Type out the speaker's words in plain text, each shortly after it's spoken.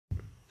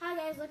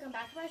guys, welcome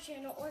back to our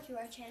channel or to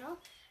our channel.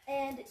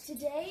 And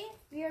today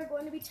we are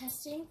going to be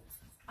testing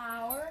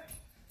our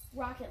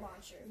rocket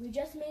launcher. We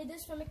just made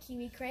this from a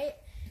Kiwi crate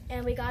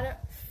and we got it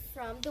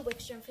from the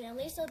Wickstrom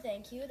family, so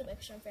thank you, the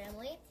Wickstrom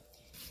family.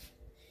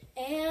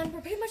 And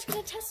we're pretty much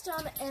going to test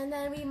them, and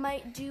then we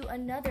might do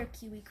another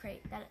Kiwi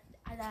crate that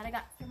I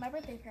got for my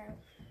birthday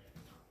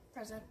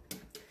present.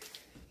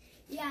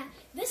 Yeah,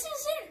 this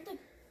isn't the...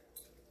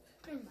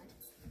 Never mind.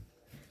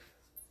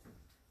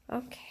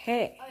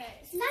 Okay. Okay,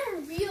 it's not a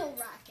real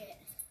rocket.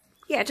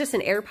 Yeah, just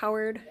an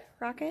air-powered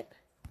rocket.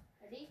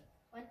 Ready?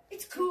 One.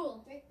 It's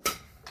cool.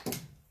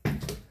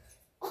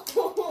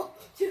 Oh,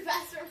 too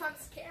fast for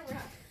Mom's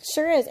camera.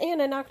 Sure is,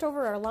 and I knocked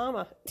over our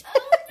llama.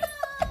 Oh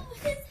no!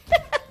 It's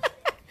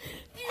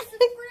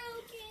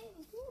broken.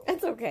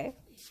 It's okay.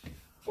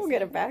 We'll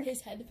get it back.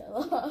 His head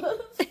fell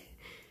off.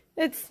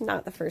 It's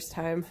not the first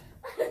time.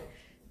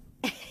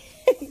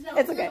 No,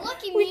 it's okay.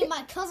 Lucky me and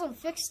my cousin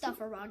fixed stuff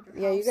around your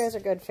house. Yeah, you guys are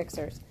good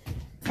fixers.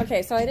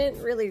 Okay, so I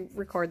didn't really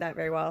record that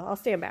very well. I'll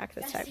stand back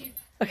this time.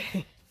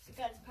 Okay. You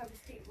guys probably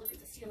take a look at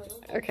the ceiling.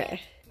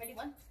 Okay. Ready?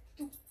 1,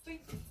 2, 3.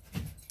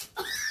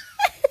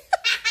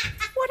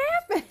 What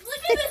happened?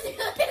 Look at the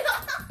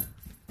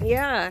ceiling.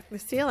 Yeah, the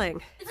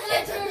ceiling. It's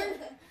gonna turn.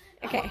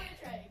 Okay. I wanna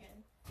try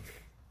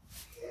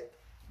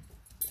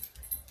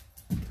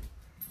again.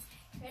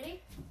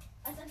 Ready?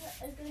 I think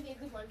it's gonna be a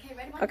good one. Okay,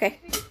 ready? 1, Okay.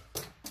 2, 3.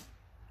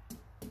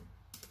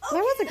 That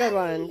was a good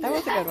one. That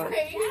was a good one.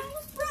 That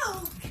almost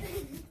broke.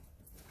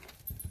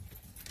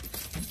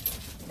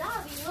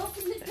 Dobby,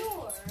 open the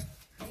door.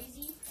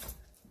 Crazy.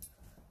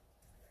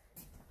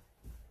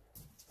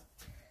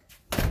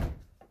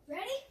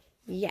 Ready?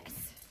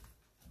 Yes.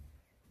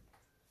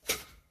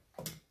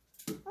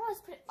 Oh, let's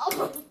put it.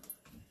 Oh.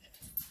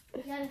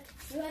 We gotta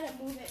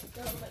move it a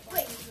little bit more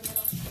into the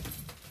middle.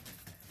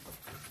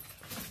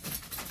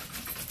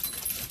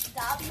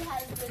 Dobby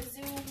has the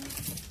zoom.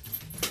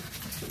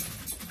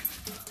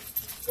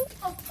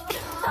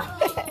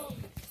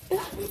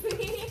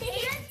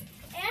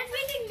 And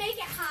we can make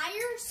it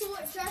higher so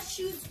it just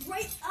shoots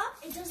right up.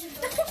 It doesn't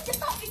go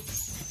Dobby.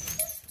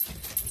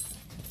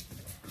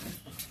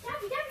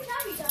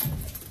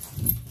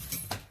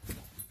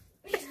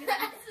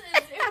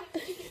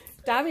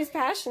 Dobby's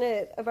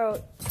passionate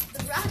about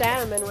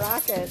STEM and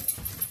rockets.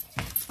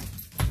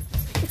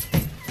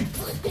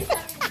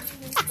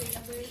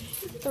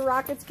 The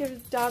rockets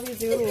give Dobby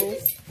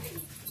zoomies.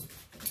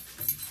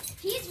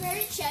 He's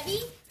very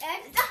chubby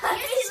and he has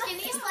the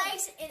skinniest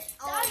legs and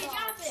Dobby,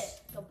 drop it.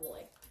 Good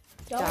boy.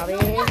 Dobby.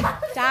 No.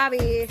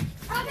 Dobby.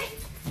 Drop it.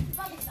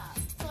 Dobby, stop.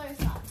 Sawyer,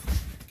 stop.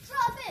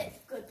 Drop it.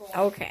 Good boy.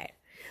 Okay.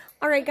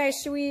 All right, guys,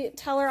 should we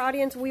tell our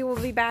audience we will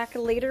be back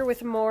later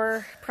with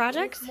more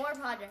projects? More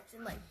projects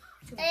in like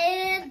 2 minutes.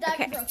 And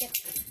Dobby broke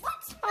it.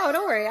 What? Oh,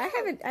 don't worry.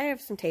 I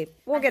have some tape.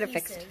 We'll get it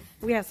fixed.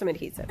 We have some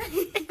adhesive.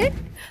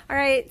 All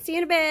right. See you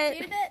in a bit. See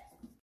you in a bit.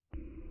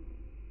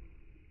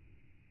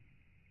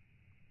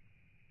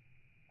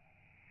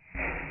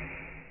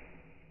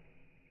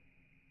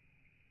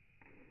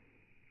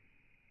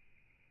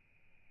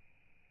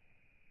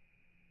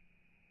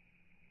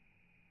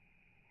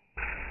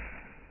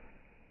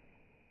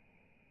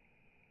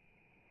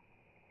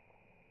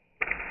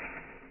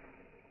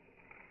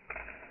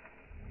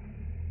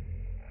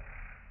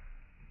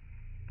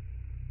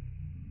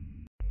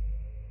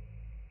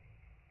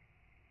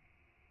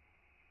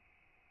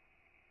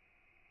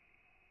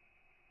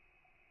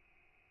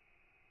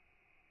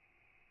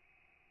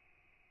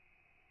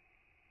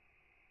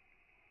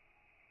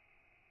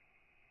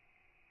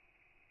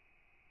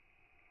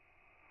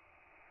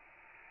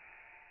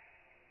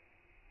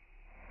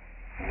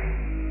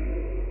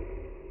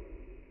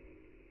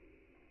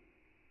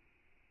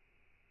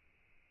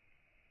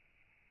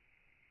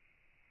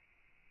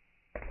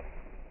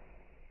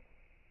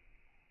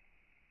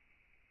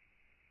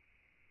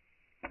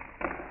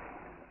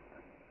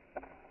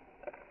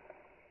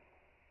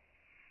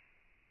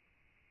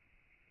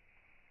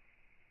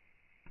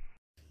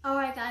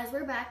 Alright guys,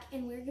 we're back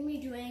and we're going to be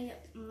doing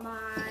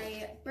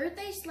my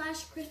birthday /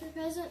 Christmas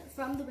present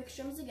from the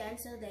Wickstroms again,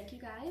 so thank you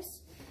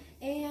guys.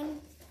 And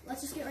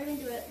let's just get right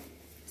into it.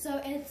 So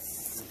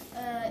it's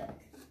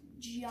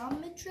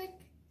geometric.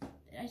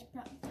 Did I say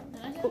that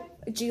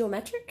right?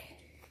 Geometric?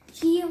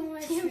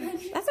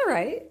 Geometric. That's all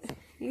right.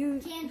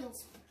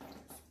 Candles.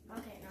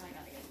 Okay, now I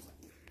gotta get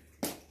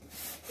it.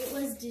 It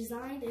was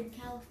designed in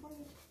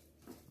California.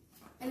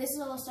 And this is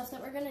all the stuff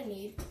that we're going to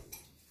need.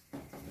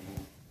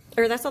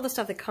 Or that's all the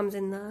stuff that comes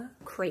in the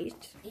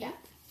crate. Yeah.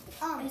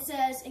 It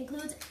says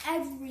includes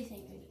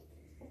everything you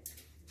need.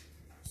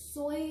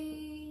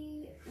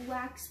 Soy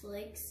wax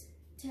flakes,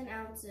 10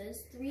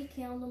 ounces, 3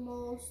 candle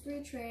molds,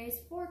 3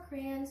 trays, 4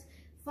 crayons,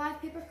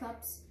 5 paper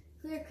cups,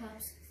 clear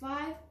cups,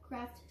 5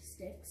 craft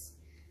sticks,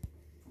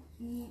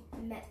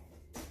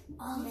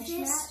 all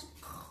this.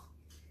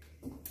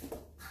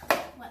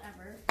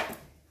 Whatever.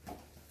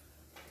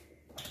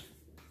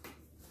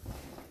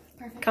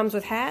 Perfect. Comes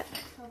with hat.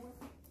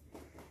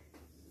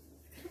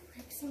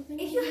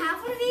 If you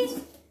have one of these,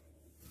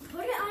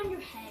 put it on your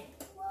head.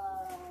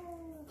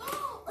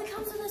 Whoa. It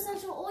comes with a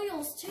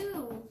candles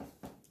too.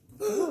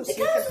 Ooh, so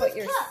you can put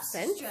your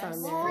scent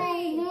on there.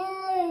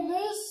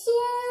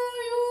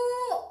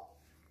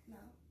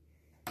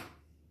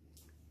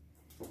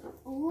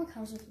 Oh, it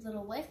comes with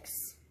little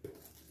wicks.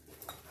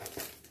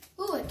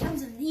 Oh, it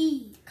comes with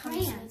these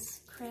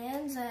crayons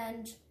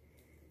and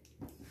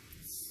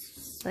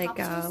like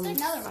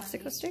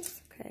popsicle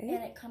sticks. Okay.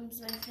 And it comes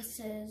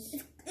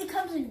with It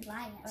comes in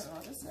blind. I don't know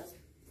what this is.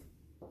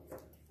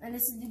 And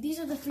these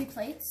are the 3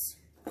 plates.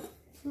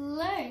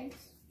 Legs.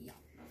 Yeah.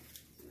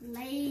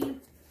 Legs.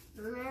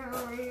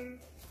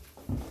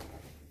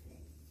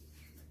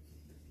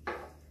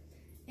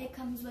 It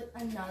comes with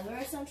another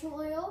essential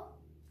oil.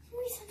 How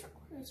many essential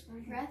oils were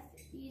here?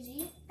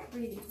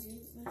 Breathe easy.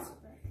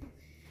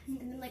 And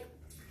then like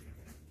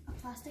a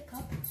plastic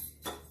cup.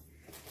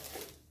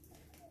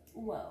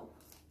 Whoa.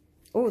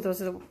 Oh,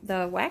 those are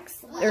the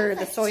wax or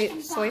the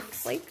soy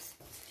flakes.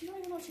 Do you don't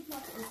even know what chicken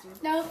box is,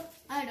 dude? No,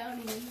 I don't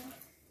even know.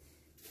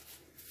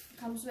 It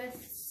comes with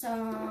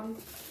some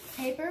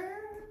paper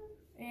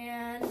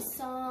and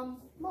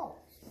some molds.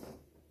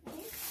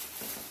 Okay.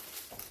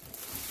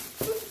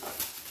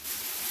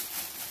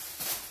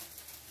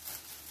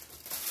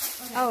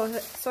 Oh,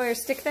 Sawyer,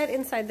 stick that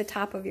inside the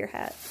top of your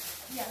hat.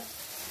 Yes.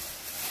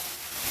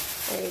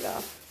 There you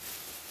go.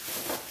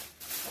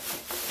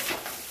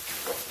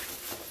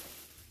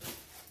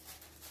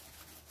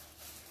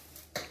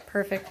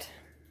 Perfect.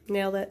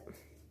 Nailed it.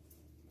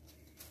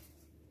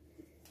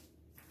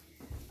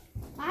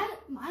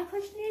 My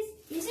question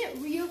is it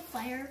real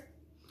fire?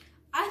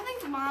 I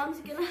think Mom's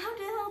gonna have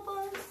to help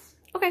us.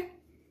 Okay.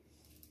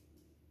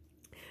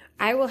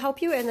 I will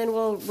help you and then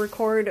we'll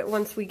record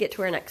once we get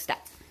to our next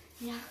step.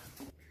 Yeah.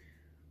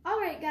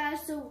 Alright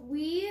guys, so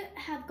we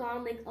have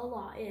gone like a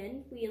lot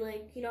in. We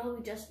like, you know how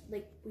we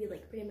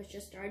pretty much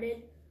just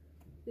started?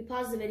 We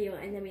paused the video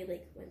and then we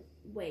like went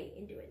way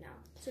into it now.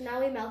 So now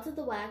we melted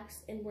the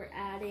wax and we're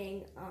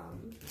adding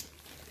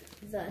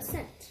the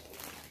scent.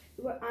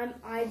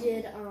 I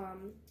did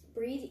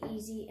Breathe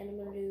Easy and I'm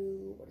gonna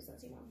do, what does that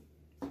say,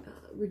 Mom?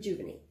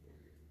 Rejuvenate.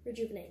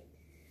 Rejuvenate.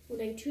 We're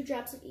doing 2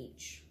 drops of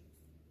each.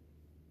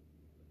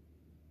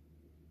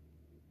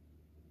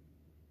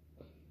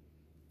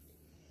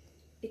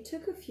 It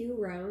took a few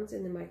rounds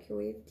in the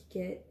microwave to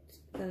get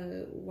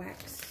the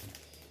wax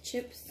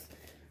chips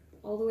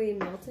all the way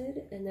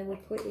melted, and then we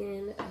put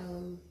in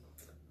a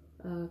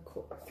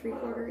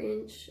 3/4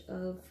 inch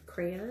of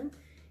crayon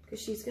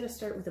because she's going to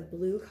start with a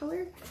blue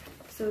color.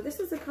 So this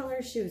is the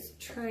color she was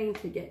trying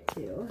to get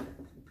to.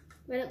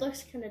 But it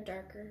looks kind of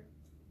darker.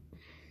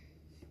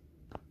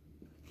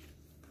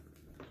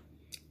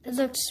 It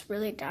looks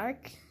really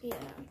dark. Yeah,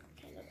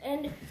 kind of.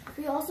 And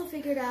we also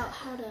figured out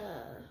how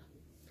to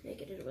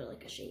make it into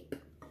like a shape.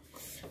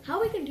 How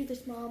are we gonna do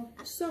this, Mom?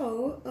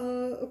 So,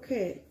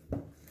 okay.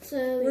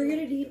 So We're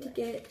gonna need to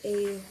get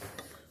a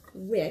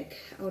wick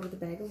out of the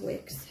bag of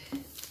wicks.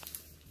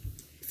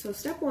 So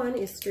step 1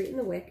 is straighten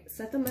the wick.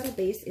 Set the metal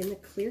base in the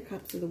clear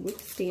cup so the wick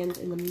stands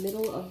in the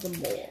middle of the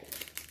mold.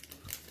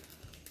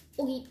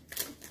 Okay.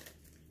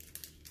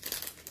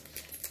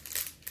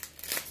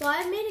 So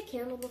I've made a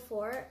candle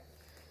before,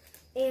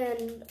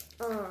 and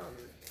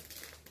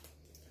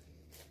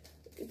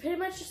you pretty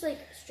much just like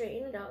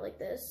straighten it out like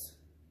this,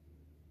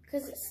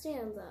 because it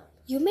stands up.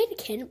 You made a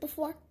candle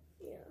before?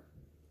 Yeah.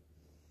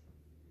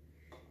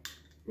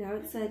 Now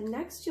it said,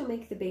 next you'll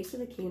make the base of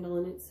the candle,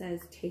 and it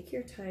says, take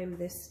your time,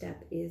 this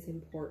step is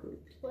important.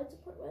 What's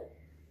important?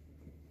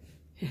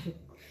 What?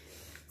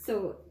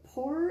 So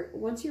pour,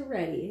 once you're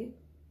ready,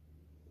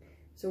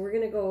 so we're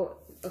gonna go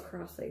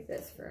across like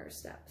this for our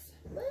steps.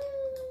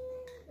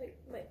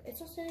 Wait, it's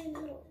not standing in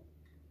the middle.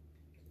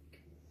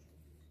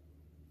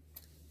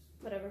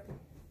 Whatever.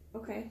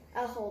 Okay.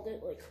 I'll hold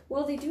it like.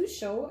 Well, they do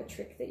show a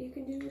trick that you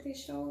can do. They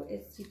show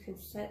is you can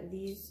set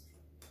these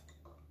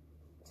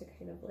to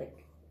kind of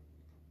like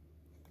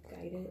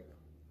guide it.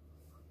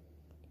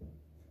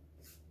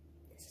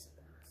 This is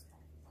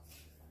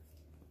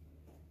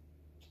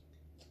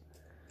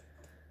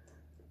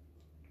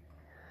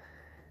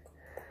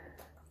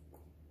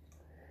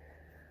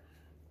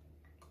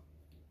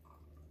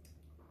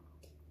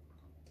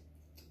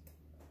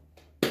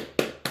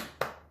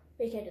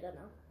We can't do that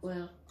now.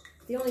 well,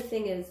 the only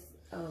thing is,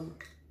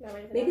 Not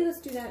ready for maybe that?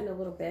 let's do that in a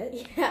little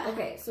bit. Yeah.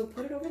 Okay, so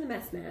put it over the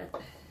mess mat.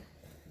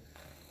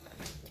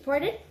 Pour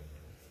it in?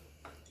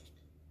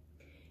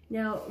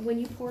 Now, when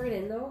you pour it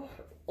in though,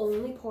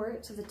 only pour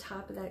it to the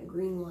top of that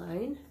green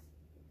line.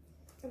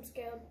 I'm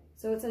scared.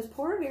 So it says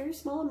pour a very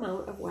small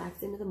amount of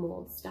wax into the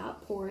mold.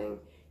 Stop pouring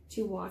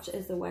to watch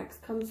as the wax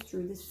comes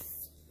through the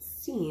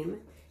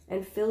seam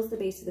and fills the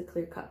base of the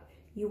clear cup.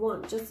 You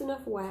want just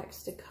enough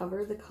wax to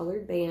cover the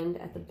colored band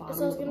at the bottom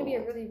So of it's the going to be a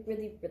mold. really,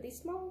 really, really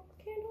small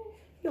candle?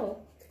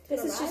 No,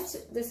 this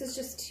is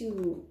just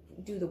to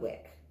do the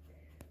wick.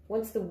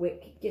 Once the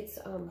wick gets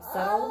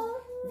settled,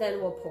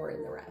 then we'll pour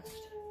in the rest.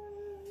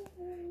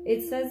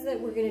 It says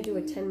that we're going to do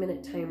a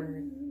 10-minute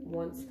timer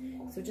once,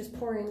 so just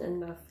pour in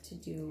enough to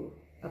do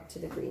up to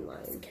the green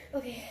line.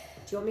 Okay.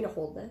 Do you want me to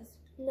hold this?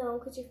 No,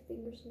 because your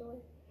fingers annoy.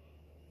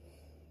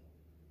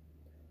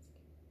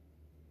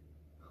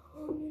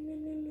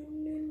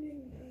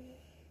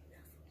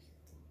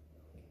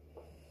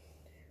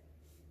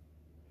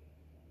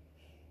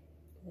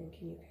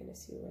 kind of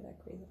see where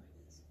that green line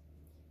is.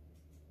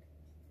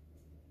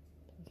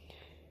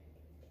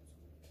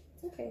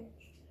 It's okay.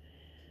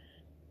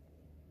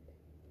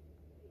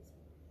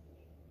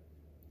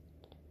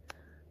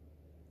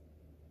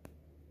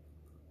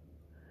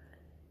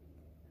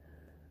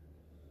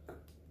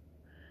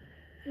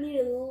 Need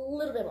a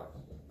little bit more.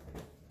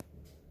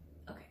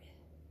 Okay.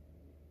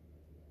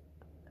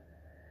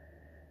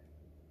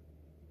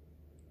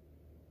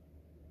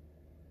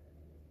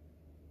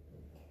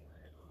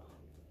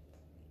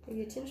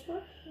 Maybe a tinge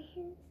more?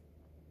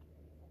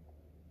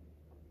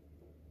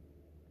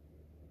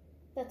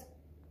 That's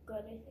good,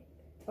 I think.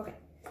 Okay.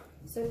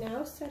 So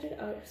now set it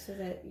up so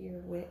that your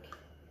wick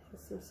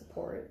has some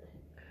support.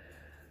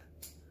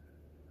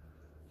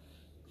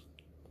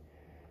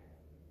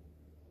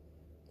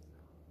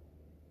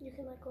 You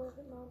can let go of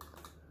it, Mom.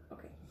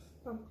 Okay.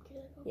 Mom, can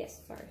you let go?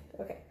 Yes, sorry.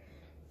 Okay.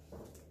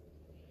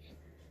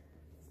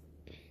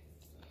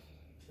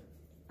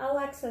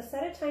 Alexa,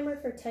 set a timer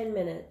for 10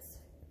 minutes.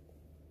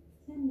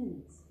 10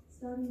 minutes,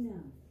 starting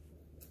now.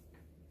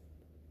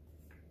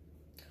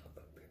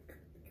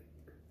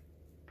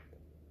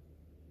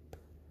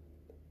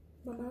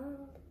 Mama,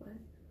 What?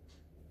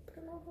 I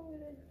don't know how I'm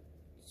gonna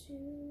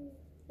do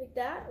like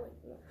that. Like,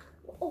 no.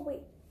 Oh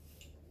wait,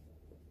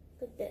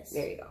 like this.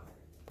 There you go.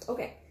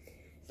 Okay.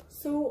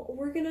 So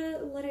we're gonna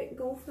let it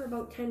go for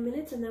about 10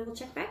 minutes and then we'll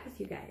check back with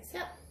you guys.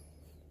 Yep.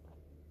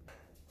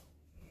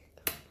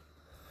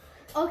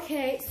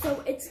 Okay,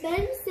 so it's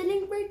been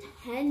sitting for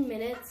 10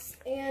 minutes,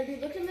 and we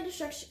looked in the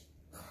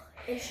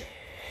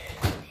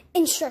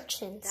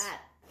Instructions.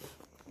 that,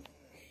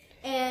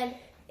 and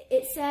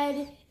it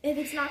said if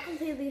it's not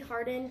completely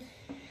hardened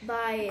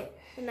by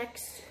the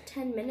next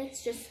 10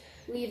 minutes, just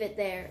leave it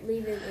there.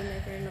 Leave it in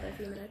there for another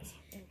few minutes.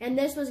 And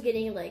this was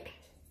getting like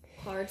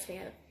hard, so I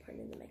had to put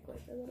it in the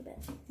microwave for a little bit.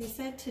 They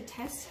said to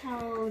test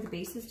how the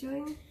base is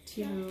doing,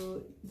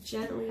 to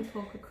gently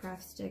poke a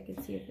craft stick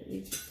and see if it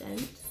leaves a dent.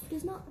 It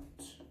does not.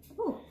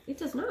 Oh, it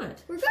does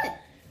not. We're good.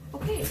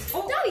 Okay.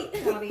 Oh,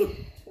 Dobby!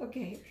 Dobby.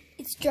 Okay.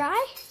 It's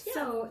dry?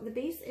 So the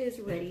base is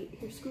ready.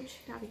 Here, scooch,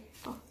 Dobby.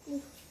 Oh,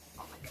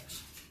 Oh my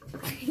gosh.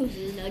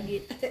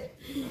 Nugget.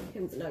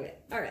 Him's a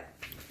nugget. All right.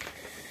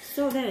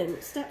 So then,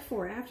 step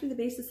 4. After the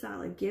base is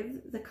solid,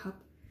 give the cup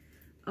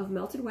of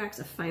melted wax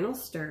a final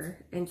stir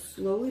and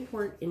slowly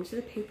pour it into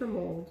the paper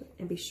mold,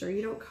 and be sure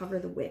you don't cover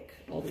the wick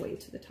all the way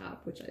to the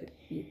top, which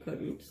you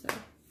couldn't. So, do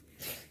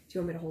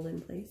you want me to hold it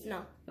in place?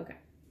 No. Okay.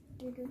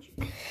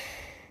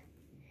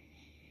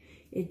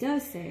 It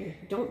does say,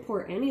 don't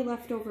pour any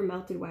leftover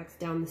melted wax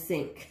down the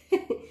sink.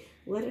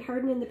 Let it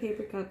harden in the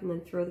paper cup and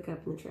then throw the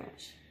cup in the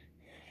trash.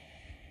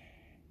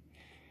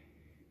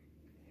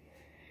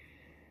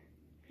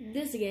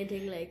 This is gonna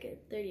take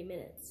like 30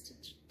 minutes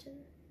to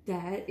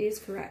That is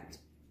correct.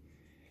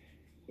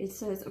 It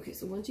says, okay,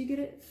 so once you get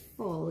it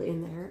full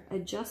in there,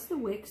 adjust the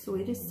wick so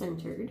it is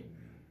centered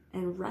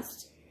and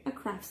rest a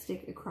craft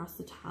stick across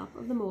the top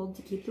of the mold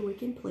to keep the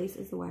wick in place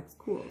as the wax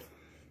cools.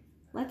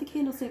 Let the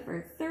candle sit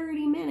for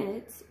 30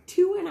 minutes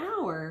to an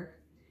hour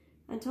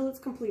until it's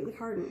completely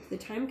hardened. The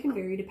time can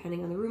vary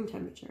depending on the room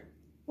temperature.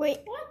 Wait,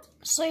 what?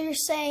 So you're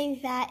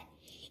saying that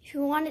if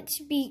you want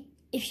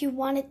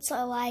it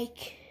to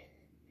like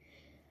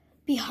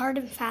be hard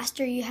and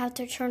faster, you have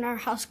to turn our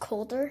house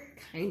colder?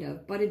 Kind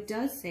of, but it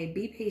does say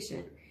be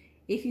patient.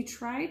 If you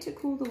try to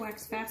cool the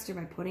wax faster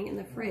by putting it in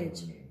the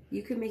fridge,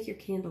 you could make your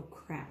candle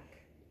crack.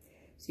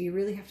 So you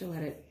really have to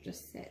let it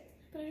just sit.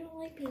 But I don't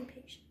like being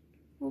patient.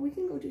 Well, we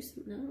can go do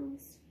something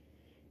else.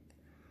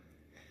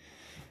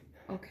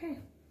 Okay.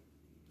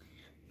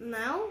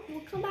 Now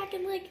we'll come back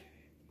in like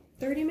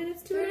 30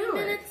 minutes to an 30 hour.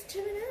 minutes to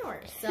an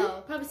hour.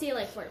 So probably see you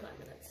like 45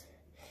 minutes.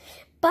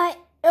 But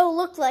it'll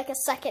look like a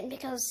second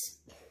because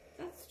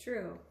That's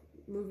true.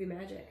 Movie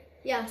magic.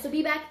 Yeah, so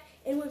be back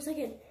in 1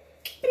 second.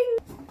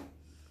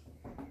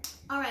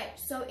 Alright,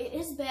 so it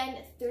has been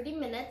 30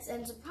 minutes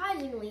and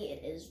surprisingly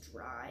it is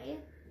dry.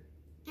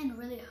 and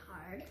really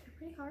hard.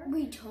 Pretty hard.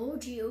 We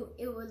told you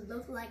it would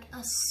look like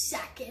a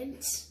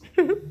second.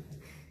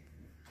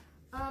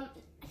 I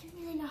didn't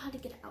really know how to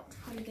get it out.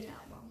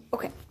 Mom.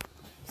 Okay.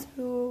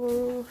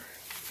 So,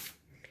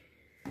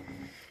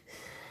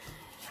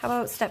 how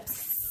about step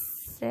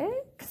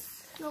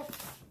 6? Nope.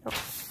 Nope.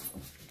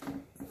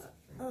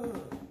 Oh,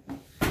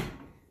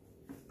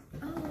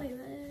 wait.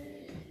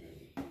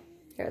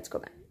 Here, let's go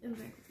back. I'm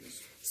very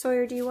confused.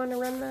 Sawyer, do you want to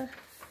run the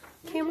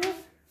camera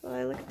while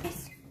I look at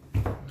this?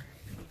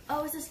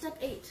 Oh, it's a step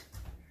 8.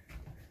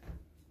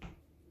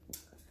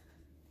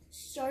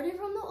 Starting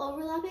from the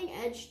overlapping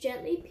edge,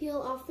 gently peel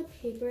off the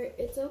paper.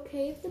 It's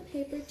okay if the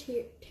paper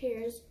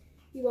tears.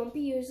 You won't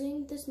be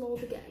using this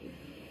mold again.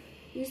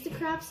 Use the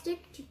craft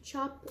stick to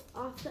chop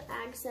off the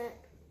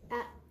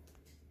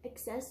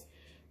excess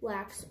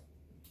wax,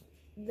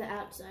 the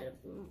outside of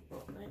the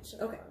mold.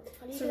 Okay.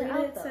 How do you So get it read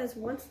out, it though? says,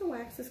 once the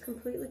wax is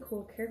completely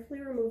cool,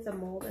 carefully remove the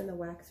mold and the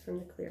wax from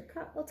the clear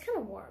cup. Well, it's kind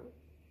of warm.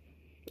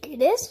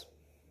 It is?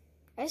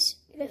 Yes.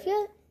 Can I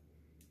feel it?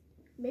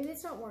 Maybe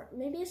it's not warm.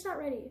 Maybe it's not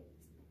ready.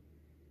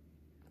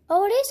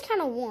 Oh, it is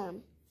kind of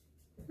warm.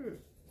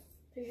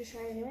 So you just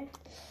try it anyway?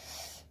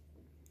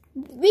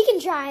 We can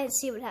try and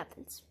see what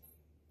happens.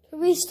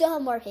 We still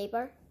have more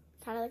paper.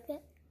 Kind of like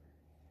that.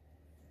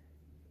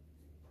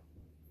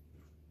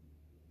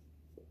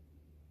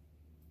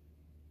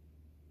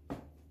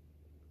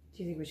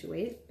 Do you think we should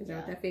wait? Is that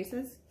what that face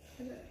is?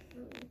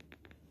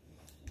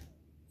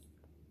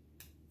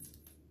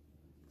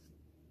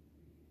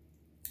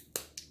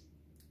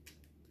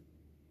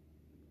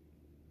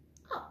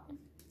 Oh.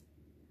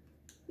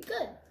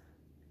 Good.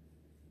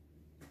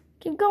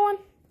 Keep going.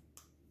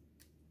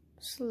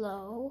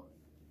 Slow.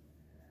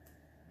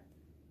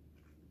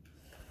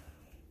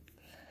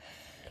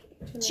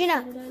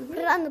 Gina, put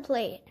it on the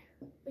plate.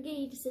 Okay,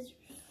 you just scissors.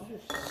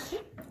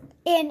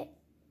 And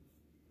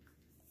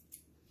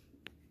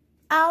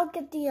I'll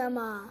get the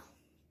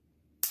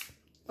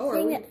Oh,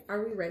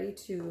 are we ready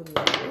to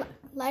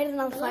light it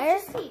on fire?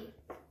 Let's just see.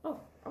 Oh,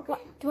 okay.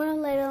 Do you want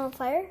to light it on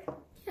fire?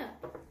 Yeah.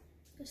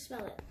 Just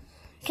smell it.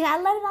 Can I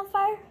light it on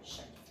fire?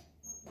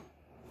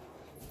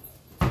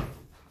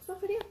 Smell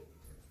for you.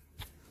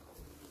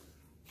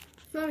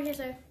 Smell over here,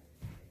 sir.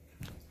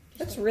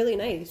 Looks really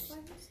nice.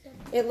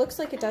 It looks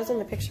like it does in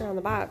the picture on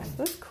the box.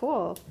 That's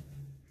cool.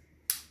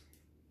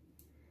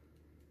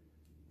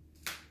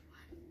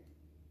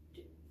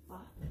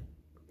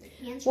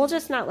 We'll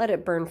just not let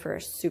it burn for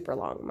a super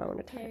long amount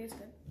of time. Okay, it's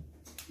good.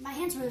 My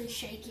hand's really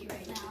shaky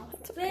right now.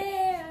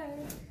 There.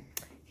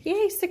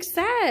 Yay,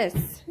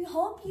 success! We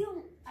hoped.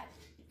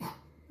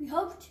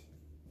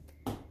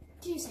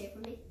 Do you say it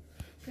for me?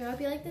 We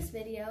hope you like this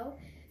video.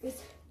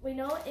 We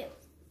know it.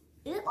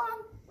 Is it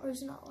long or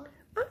is it not long?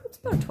 It's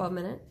about 12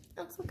 minutes.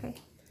 That's okay.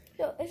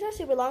 No, it's not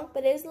super long,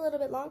 but it is a little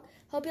bit long.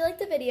 Hope you liked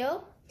the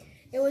video.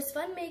 It was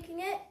fun making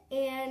it,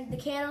 and the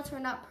candle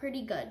turned out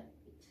pretty good.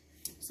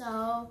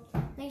 So,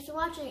 thanks for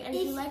watching. And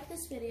if you like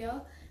this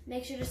video,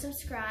 make sure to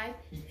subscribe,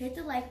 hit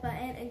the like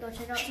button, and go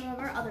check out some of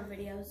our other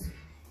videos.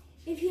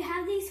 If you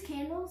have these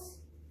candles,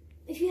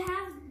 if you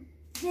have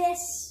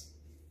this,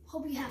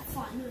 hope you have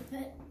fun with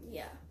it.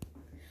 Yeah.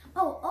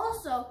 Oh,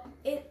 also,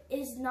 it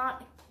is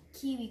not a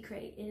Kiwi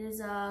crate. It is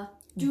a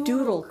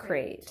Doodle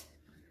crate.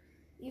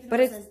 Even But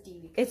though it says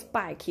Kiwi. it's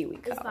by Kiwi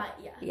Co. It's by,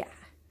 yeah. Yeah.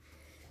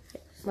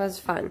 It was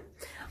fun.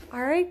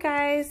 All right,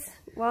 guys.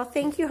 Well,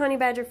 thank you, Honey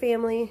Badger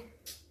family.